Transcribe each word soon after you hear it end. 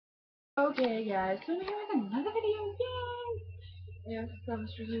Okay, guys, so here is another video. Yay! Yeah, that was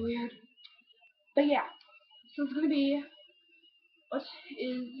really weird. But yeah, so it's gonna be what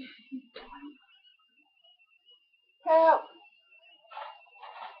is help?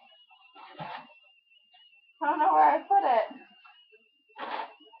 I don't know where I put it.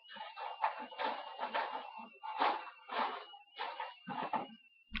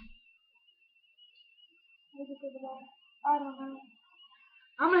 I don't know.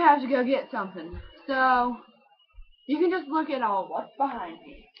 I'm gonna have to go get something. So you can just look at all what's behind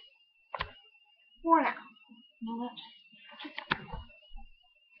me for now. Now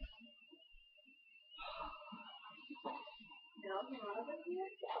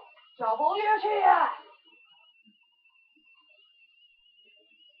double UTI.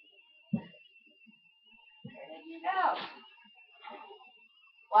 There you go.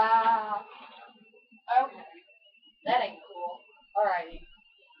 Wow. Okay. That ain't cool. Alrighty.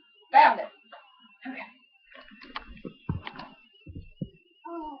 Found it. Okay.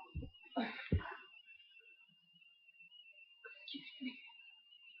 Oh.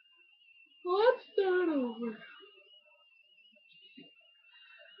 Let's start over.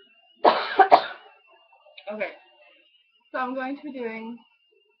 Okay. So I'm going to be doing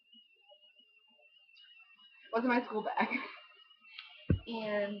what's in my school bag.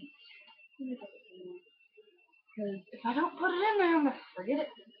 And because if I don't put it in there, I'm gonna forget it.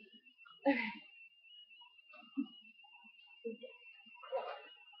 Okay.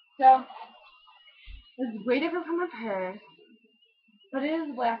 So this is way different from my purse, but it is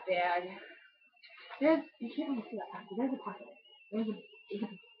a black bag. You can't really see that pocket. There's a pocket. There's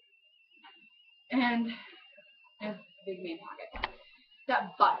and there's a big main pocket.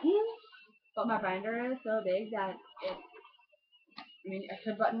 Got buttons, but my binder is so big that I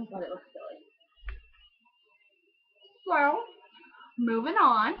said buttons, but it looks silly. So moving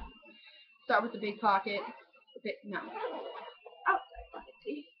on. Start with the big pocket. Outside pocket.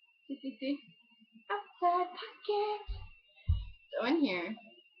 See. Outside pocket. So in here,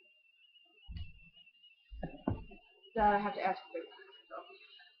 that I have to ask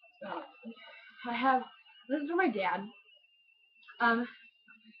for. I have this is for my dad. I'm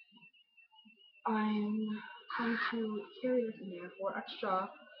going to carry this in there for extra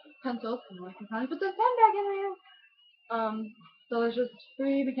pencils, and I can finally put this pen back in there. So there's just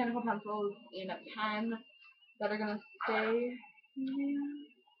 3 mechanical pencils and a pen that are gonna stay in there.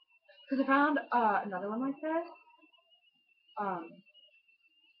 Because I found another one like this.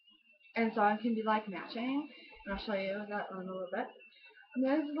 And so I can be like matching, and I'll show you that in a little bit. And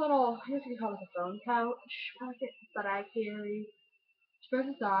there's this little, I guess you could call it a phone pouch pocket that I carry. Pairs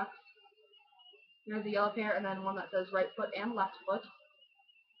of socks. There's a yellow pair, and then one that says right foot and left foot.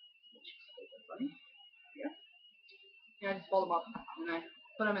 Which is funny. Yeah, I just fold them up and I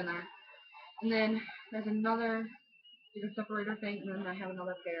put them in there. And then there's another separator thing, and then I have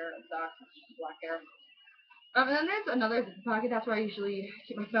another pair of socks, which is black hair. And then there's another pocket. That's where I usually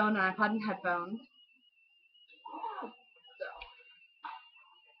keep my phone, and iPod, and headphones. So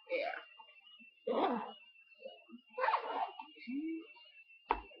yeah.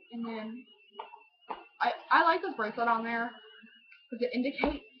 And then I like this bracelet on there because it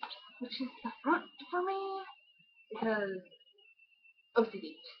indicates which is the front for me because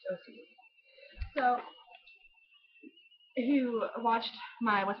OCD. So if you watched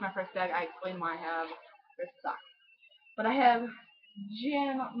my what's my first bag, I explained why I have this sock. But I have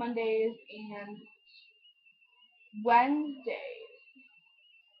gym Mondays and Wednesdays.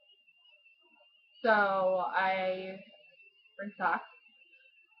 So I bring socks.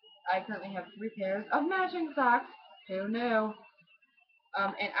 I currently have 3 pairs of matching socks. Who knew?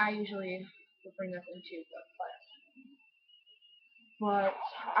 And I usually will bring this into the class. But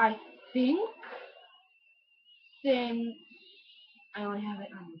I think since I only have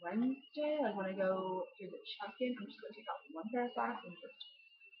it on Wednesday, like when I go do the check-in, I'm just going to take out 1 pair of socks and just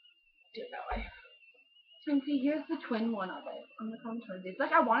do it that way. So you can see here's the twin one of it on the twins. It's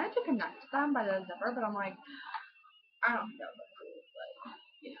like I wanted to connect them by the zipper, but I'm like, I don't think that would look cool, but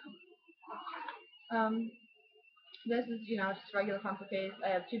you know. This is, just regular pencil case. I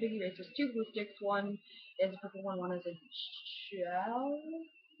have 2 big erasers, 2 glue sticks. One is a purple one is a gel.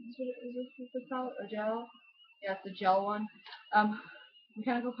 Is this called? A gel? Yeah, it's the gel one.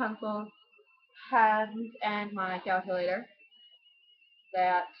 Mechanical pencils, pens, and my calculator.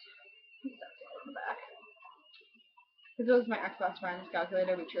 That's on the back. Because it was my ex-best friend's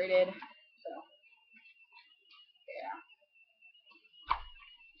calculator we traded. So, yeah.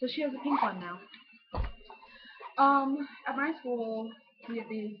 So she has a pink one now. At my school, we get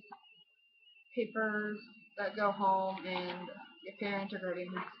these papers that go home, and your parent or guardian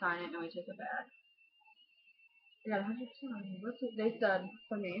needs to sign it and we take it back. Yeah, 100%. What's it? They said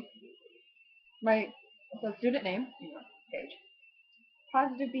for me, my so student name, page,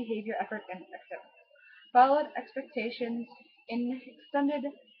 positive behavior, effort, and acceptance. Followed expectations in extended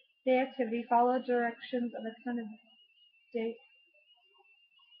day activity. Followed directions of day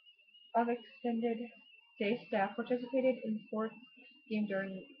extended day staff. Participated in sports game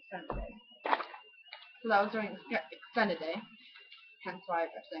during extended day. So that was during extended day. Hence why I'm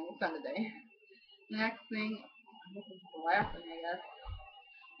saying extended day. The next thing, this is the last thing, I guess.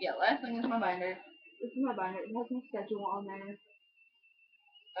 Yeah, last thing is my binder. This is my binder. It has my schedule on there.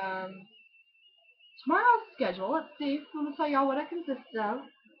 Tomorrow's schedule, let's see. I'm going to tell y'all what it consists of.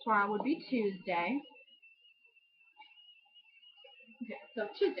 Tomorrow would be Tuesday. Okay, so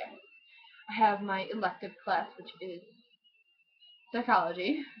Tuesday. I have my elective class, which is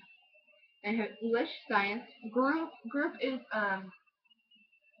psychology. I have English, science. Group is,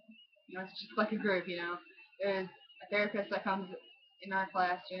 it's just like a group, There's a therapist that comes in our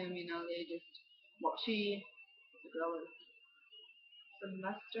classroom, they just, the girl is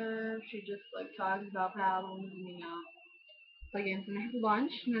semester, she just, talks about problems and, play games. And I have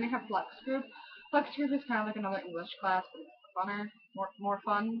lunch, and then I have flex group. Flex group is kind of like another English class, but it's funner, more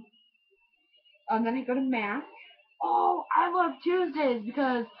fun. Then I go to math. Oh, I love Tuesdays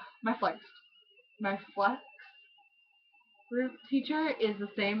because my flex group teacher is my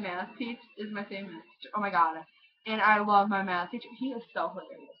same math teacher. Oh my god. And I love my math teacher. He is so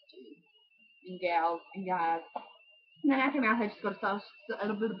hilarious, dude. And gals and guys. And then after math, I just go to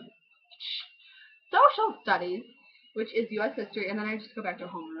social studies, which is U.S. history, and then I just go back to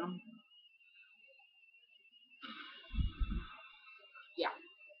homeroom. Yeah.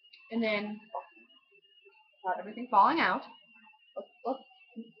 And then everything falling out. Let's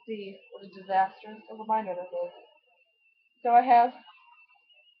see what a disastrous of a binder this is. So I have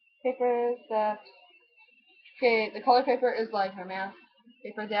papers that, okay, the color paper is like my math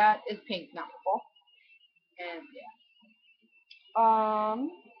paper. That is pink, not purple. And yeah.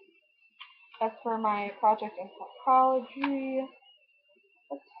 As for my project in psychology,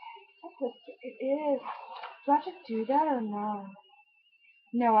 it is. Do I have to do that or no?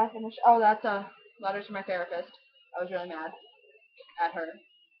 No, I finished. Oh, that's a letter to my therapist. I was really mad at her.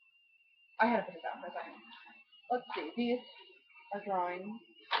 I had to put it down for a second. Let's see. These are drawings.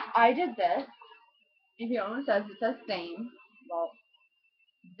 I did this. If you know what it says same. Well,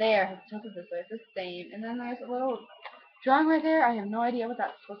 there, I tilted this way. It says same. And then there's a little drawing right there. I have no idea what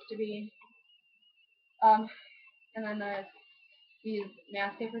that's supposed to be. And then there's these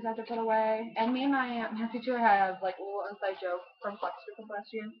math papers I have to put away. And me and my math teacher have a little inside joke from Flex Group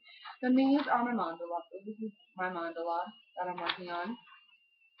last year. Then these are my mandala. This is my mandala that I'm working on.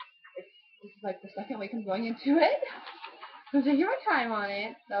 This is the second week I'm going into it. So take your time on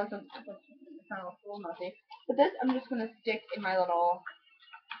it. That was kind of a little messy. But this I'm just going to stick in my little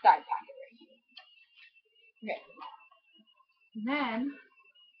side pocket right here. Okay. And then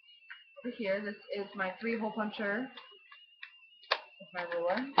over here, this is my 3-hole puncher. With my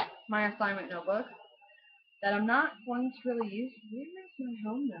ruler. My assignment notebook. That I'm not going to really use. Where is my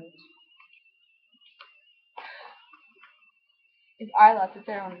home note? If I left it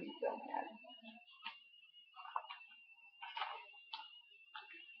there, I'm going to be so mad.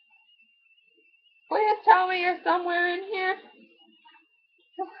 Please tell me you're somewhere in here.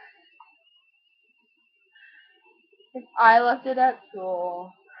 If I left it at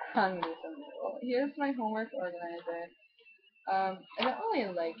school, I'm going to do something. Well, here's my homework organizer. I don't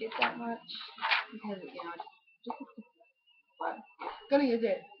really like it that much because, just fun. I'm going to use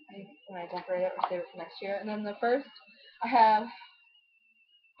it when I decorate it or save it for next year. And then the first, I have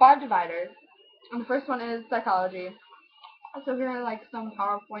 5 dividers. And the first one is psychology. So here are some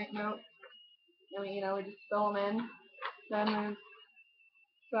PowerPoint notes. And we just fill them in. Then there's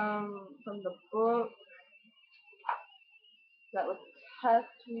some from the book. That was a test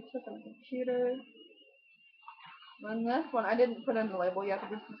we took on the computer. And this one, I didn't put in the label yet, but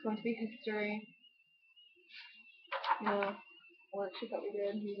this is going to be history. Worksheet that we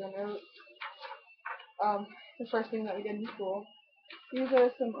did. These are notes. The first thing that we did in school. These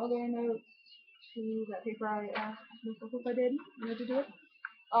are some other notes to that paper I asked myself if I did. I had to do it.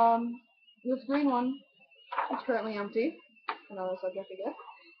 This green one is currently empty. Another subject, I guess.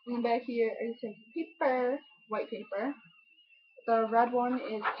 And then back here is some paper, white paper. The red one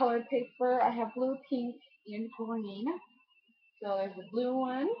is colored paper. I have blue, pink, and green. So there's the blue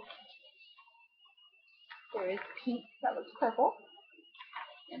one. There is pink that looks purple.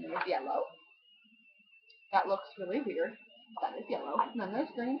 And there's yellow. That looks really weird. That is yellow. And then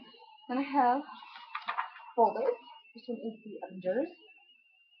there's green. Then I have folders. This one is the Avengers.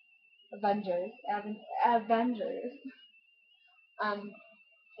 Avengers. And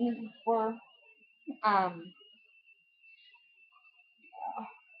this is for um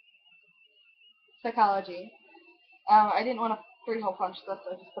psychology. I didn't want to three-hole punch this,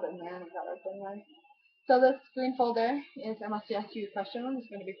 so I just put it in there and I got it anyway. So this green folder is I must ask you a question one. It's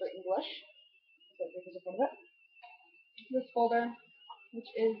going to be for English. So there's a bit of it. This folder, which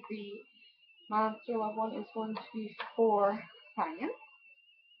is the monster love one, is going to be for science.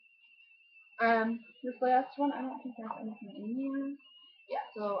 This last one, I don't think there's anything in here. Yeah,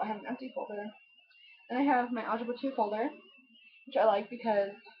 so I have an empty folder. And I have my Algebra 2 folder, which I like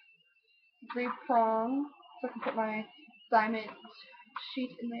because 3-prong, so I can put my assignment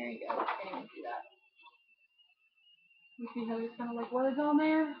sheet in there. You guys can't even see that. You see how there's kind of like words on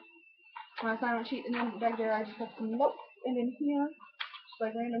there? My assignment sheet, and then back there I just have some notes, and in here, just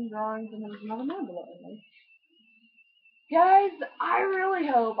like random drawings, and there's another mandala in there. Guys, I really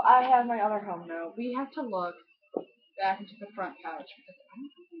hope I have my other home note. We have to look back into the front couch because I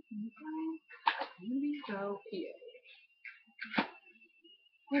don't think it's going to be so cute.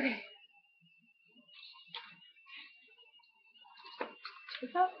 Okay.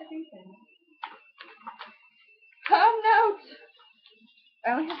 Without everything. Home note! I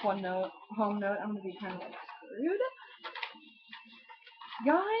only have one note, home note. I'm going to be kind of like screwed.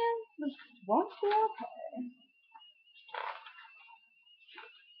 Guys, this won't be okay.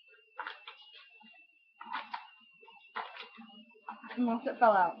 Unless it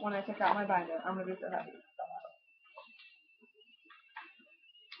fell out when I took out my binder. I'm going to be so happy it fell out.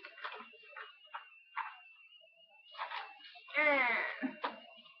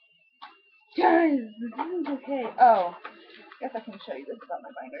 Guys, this isn't okay. Oh, I guess I can show you this about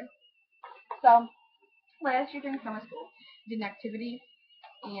my binder. So, last year during summer school, I did an activity,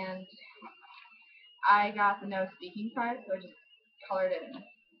 and I got the no speaking part, so I just colored it in.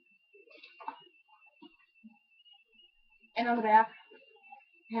 And on the back,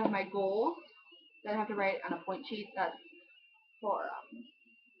 I have my goals that I have to write on a point sheet. That's for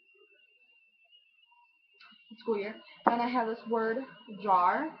the school year. Then I have this word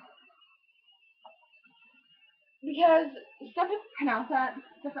jar, because some people pronounce that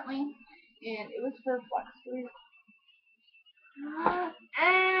differently, and it was for flex food. I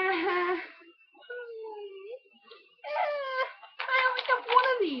only have one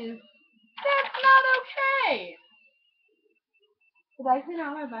of these. That's not okay. Did I clean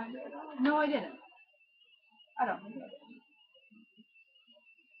out my binder at all? No, I didn't. I don't think I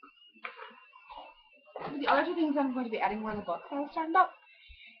did. The other two things I'm going to be adding were the books I was talking about.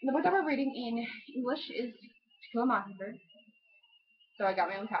 And the book that we're reading in English is To Kill a Mockingbird. So I got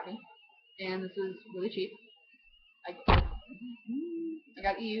my own copy. And this is really cheap. I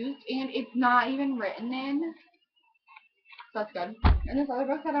got it used. And it's not even written in. So that's good. And this other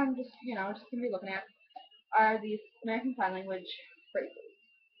book that I'm just going to be looking at are these American Sign Language phrases.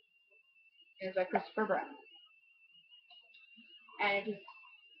 And it's by Christopher Brown. And it just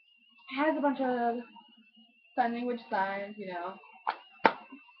has a bunch of sign language signs, So,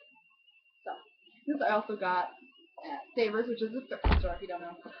 this I also got at Savers, which is a thrift store if you don't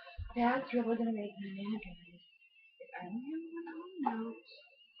know. That's really going to make me mad, guys. If I don't have one note.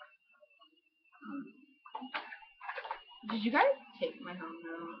 Did you guys take my home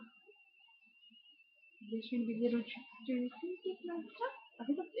note? You're trying to be little tricksters. Can you take my stuff? I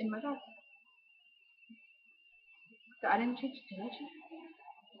think it's in my bag. So I didn't change it. Did I change it?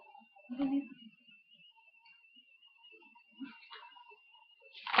 I didn't.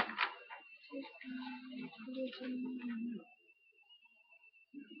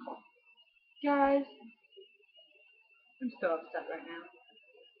 Guys, I'm so upset right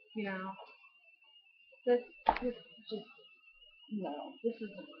now. This just, no, this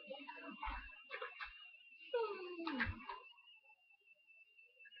isn't working.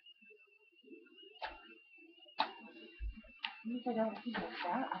 I don't know if I got it like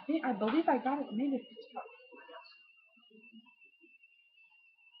that. I believe I got it. Maybe it's just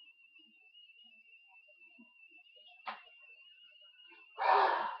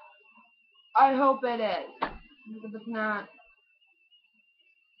I hope it is. Because if not,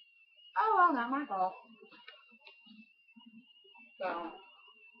 oh well, not my fault. So,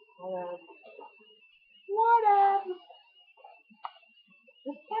 whatever.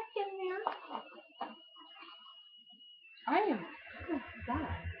 The second there. I am. Oh God.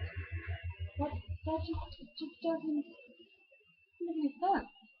 That just doesn't make any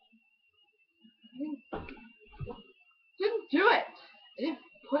sense. Didn't do it. I didn't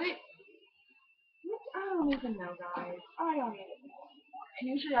put it. I don't even know, guys. I don't even know anymore. And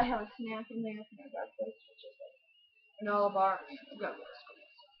usually I have a snack in there for my breakfast, which is like granola bar, and go.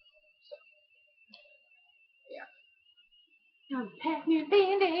 So, yeah. Now pack me a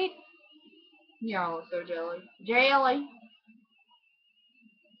Band-Aid. Y'all are so jelly. Jelly.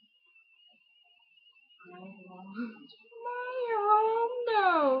 My own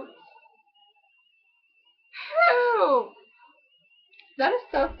notes. Help! That is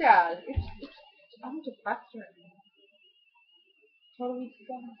so sad. I'm depressed right now. Totally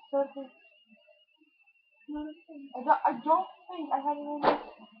so I don't think I have any.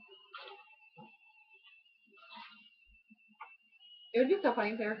 It would be so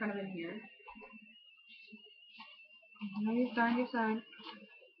funny if they were kind of in here. No, you're fine, you're fine.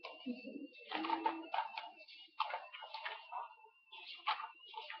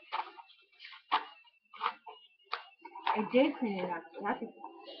 I did clean it up. So that's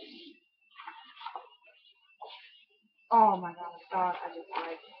oh my god, I just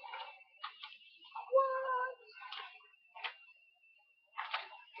like what?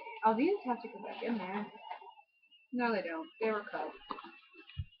 Oh, these have to go back in there. No, they don't. They were cut.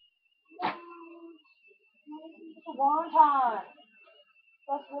 It's a long time.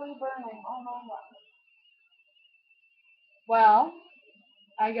 That's really burning. Oh my god. Well,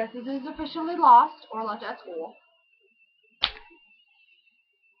 I guess this is officially lost or left at school.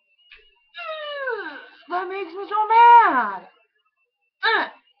 That makes me so mad.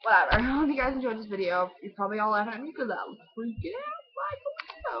 Whatever. I hope you guys enjoyed this video. You're probably all laughing at me because I was freaking out like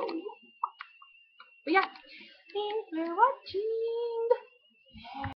a window. But yeah, thanks for watching.